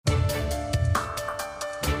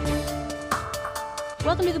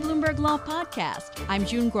Welcome to the Bloomberg Law Podcast. I'm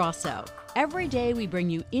June Grosso. Every day we bring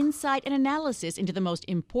you insight and analysis into the most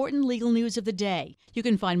important legal news of the day. You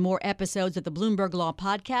can find more episodes of the Bloomberg Law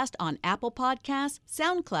Podcast on Apple Podcasts,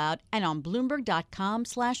 SoundCloud, and on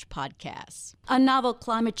Bloomberg.com/podcasts. A novel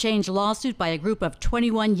climate change lawsuit by a group of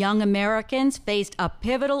 21 young Americans faced a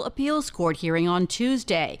pivotal appeals court hearing on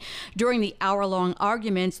Tuesday. During the hour-long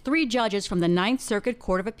arguments, 3 judges from the Ninth Circuit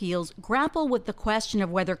Court of Appeals grapple with the question of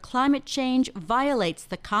whether climate change violates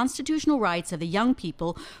the constitutional rights of the young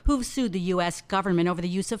people who've sued the U.S. government over the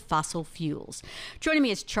use of fossil fuels. Joining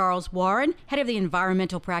me is Charles Warren, head of the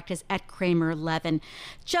environmental practice at Kramer Levin.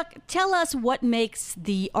 Chuck, tell us what makes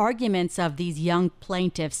the arguments of these young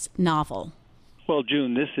plaintiffs novel. Well,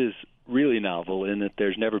 June, this is really novel in that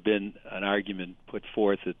there's never been an argument put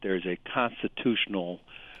forth that there's a constitutional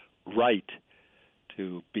right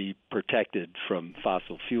to be protected from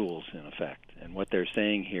fossil fuels, in effect. And what they're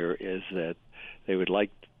saying here is that they would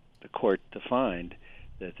like the court to find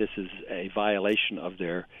that this is a violation of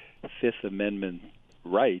their Fifth Amendment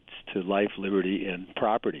rights to life, liberty, and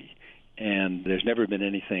property. And there's never been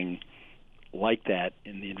anything like that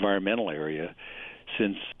in the environmental area,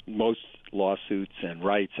 since most lawsuits and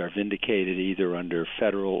rights are vindicated either under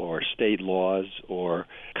federal or state laws or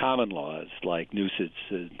common laws like nuisance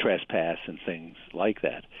and trespass and things like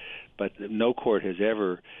that. But no court has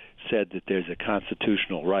ever said that there's a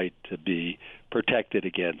constitutional right to be protected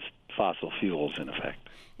against fossil fuels, in effect.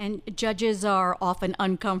 And judges are often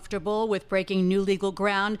uncomfortable with breaking new legal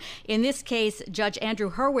ground. In this case, Judge Andrew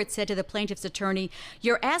Hurwitz said to the plaintiff's attorney,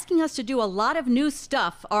 "You're asking us to do a lot of new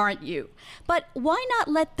stuff, aren't you? But why not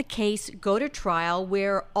let the case go to trial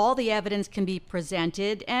where all the evidence can be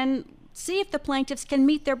presented and see if the plaintiffs can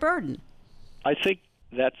meet their burden?" I think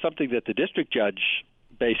that's something that the district judge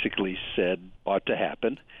basically said ought to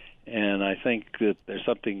happen. And I think that there's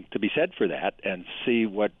something to be said for that, and see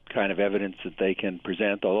what kind of evidence that they can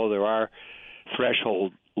present, although there are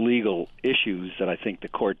threshold legal issues that I think the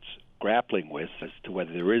court's grappling with as to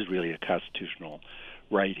whether there is really a constitutional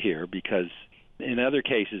right here, because in other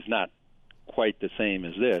cases, not quite the same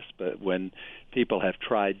as this, but when people have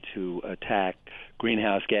tried to attack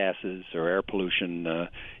greenhouse gases or air pollution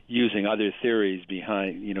using other theories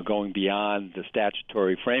behind, going beyond the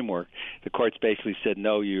statutory framework, the courts basically said,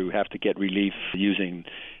 no, you have to get relief using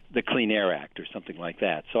the Clean Air Act or something like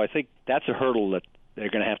that. So I think that's a hurdle that they're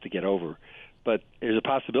going to have to get over. But there's a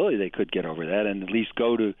possibility they could get over that and at least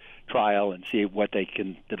go to trial and see what they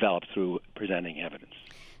can develop through presenting evidence.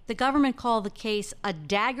 The government called the case a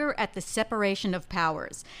dagger at the separation of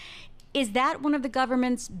powers. Is that one of the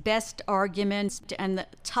government's best arguments and the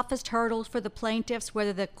toughest hurdles for the plaintiffs,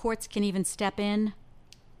 whether the courts can even step in?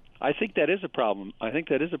 I think that is a problem. I think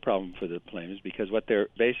that is a problem for the plaintiffs, because what they're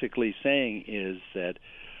basically saying is that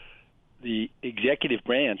the executive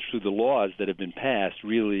branch, through the laws that have been passed,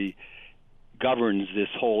 really governs this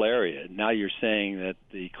whole area. Now you're saying that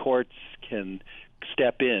the courts can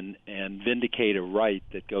step in and vindicate a right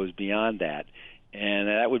that goes beyond that, and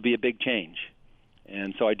that would be a big change.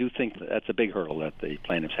 And so I do think that's a big hurdle that the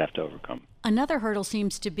plaintiffs have to overcome. Another hurdle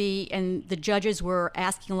seems to be, and the judges were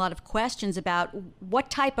asking a lot of questions about, what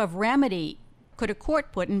type of remedy could a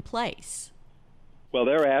court put in place? Well,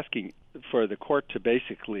 they're asking for the court to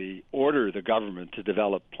basically order the government to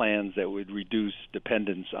develop plans that would reduce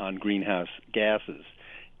dependence on greenhouse gases.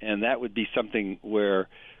 And that would be something where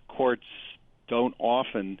courts don't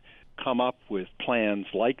often come up with plans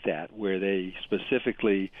like that, where they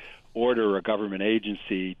specifically order a government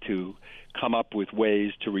agency to come up with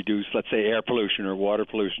ways to reduce, let's say, air pollution or water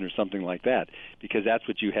pollution or something like that, because that's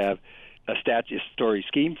what you have a statutory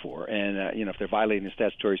scheme for. And, if they're violating the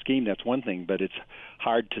statutory scheme, that's one thing, but it's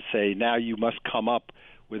hard to say, now you must come up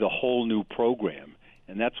with a whole new program.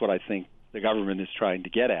 And that's what I think the government is trying to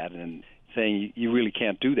get at, and saying you really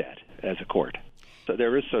can't do that as a court. So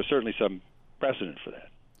there is certainly some precedent for that.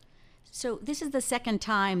 So this is the second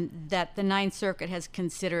time that the Ninth Circuit has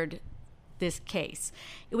considered this case.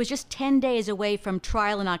 It was just 10 days away from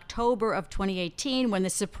trial in October of 2018 when the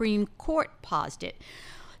Supreme Court paused it.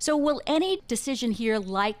 So will any decision here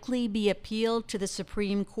likely be appealed to the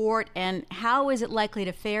Supreme Court, and how is it likely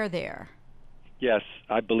to fare there? Yes,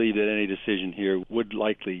 I believe that any decision here would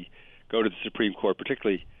likely go to the Supreme Court,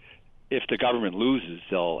 particularly if the government loses.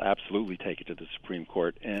 They'll absolutely take it to the Supreme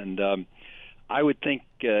Court. And I would think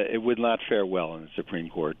it would not fare well in the Supreme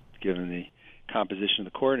Court, given the composition of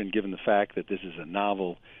the court and given the fact that this is a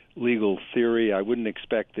novel legal theory. I wouldn't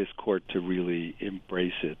expect this court to really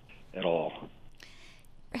embrace it at all.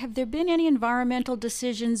 Have there been any environmental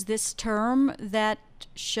decisions this term that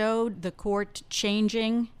showed the court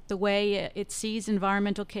changing the way it sees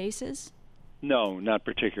environmental cases? No, not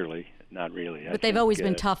particularly. Not really. But they've always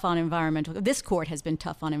been tough on environmental. This court has been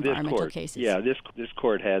tough on environmental cases. Yeah, this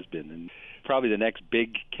court has been. And probably the next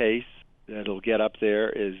big case that'll get up there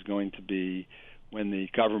is going to be when the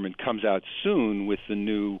government comes out soon with the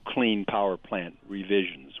new Clean Power Plant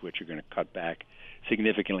revisions, which are going to cut back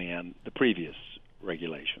significantly on the previous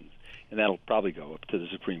regulations. And that'll probably go up to the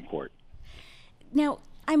Supreme Court. Now,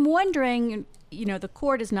 I'm wondering, the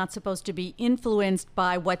court is not supposed to be influenced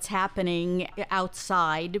by what's happening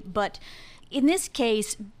outside, but in this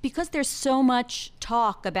case, because there's so much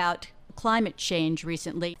talk about climate change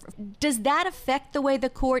recently, does that affect the way the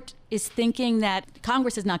court is thinking that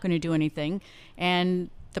Congress is not going to do anything and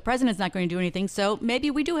the president's not going to do anything, so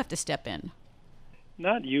maybe we do have to step in?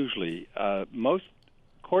 Not usually. Most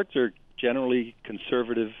courts are generally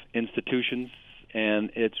conservative institutions,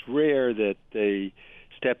 and it's rare that they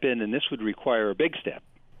step in, and this would require a big step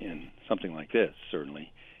in something like this,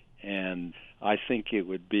 certainly. And I think it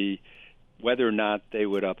would be whether or not they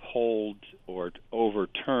would uphold or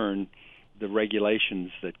overturn the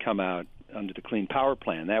regulations that come out under the Clean Power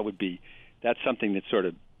Plan. That's something that sort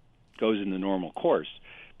of goes in the normal course.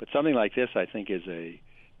 But something like this, I think, is a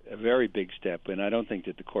very big step, and I don't think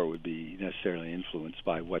that the court would be necessarily influenced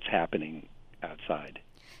by what's happening outside.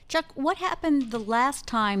 Chuck, what happened the last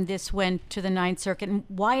time this went to the Ninth Circuit, and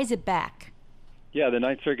why is it back? Yeah, the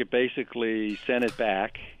Ninth Circuit basically sent it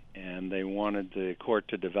back, and they wanted the court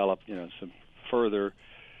to develop, some further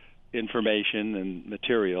information and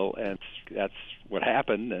material, and that's what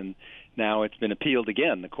happened. And now it's been appealed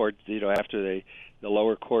again. The court, after the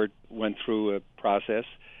lower court went through a process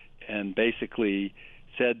and basically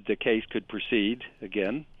said the case could proceed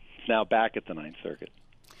again, it's now back at the Ninth Circuit.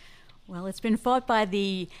 Well, it's been fought by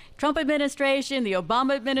the Trump administration, the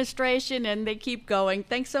Obama administration, and they keep going.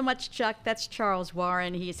 Thanks so much, Chuck. That's Charles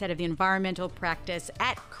Warren. He is head of the environmental practice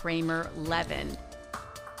at Kramer Levin.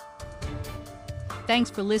 Thanks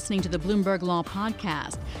for listening to the Bloomberg Law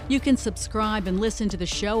Podcast. You can subscribe and listen to the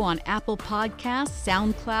show on Apple Podcasts,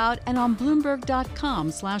 SoundCloud, and on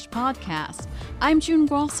Bloomberg.com/podcasts. I'm June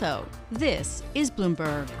Grosso. This is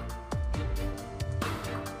Bloomberg.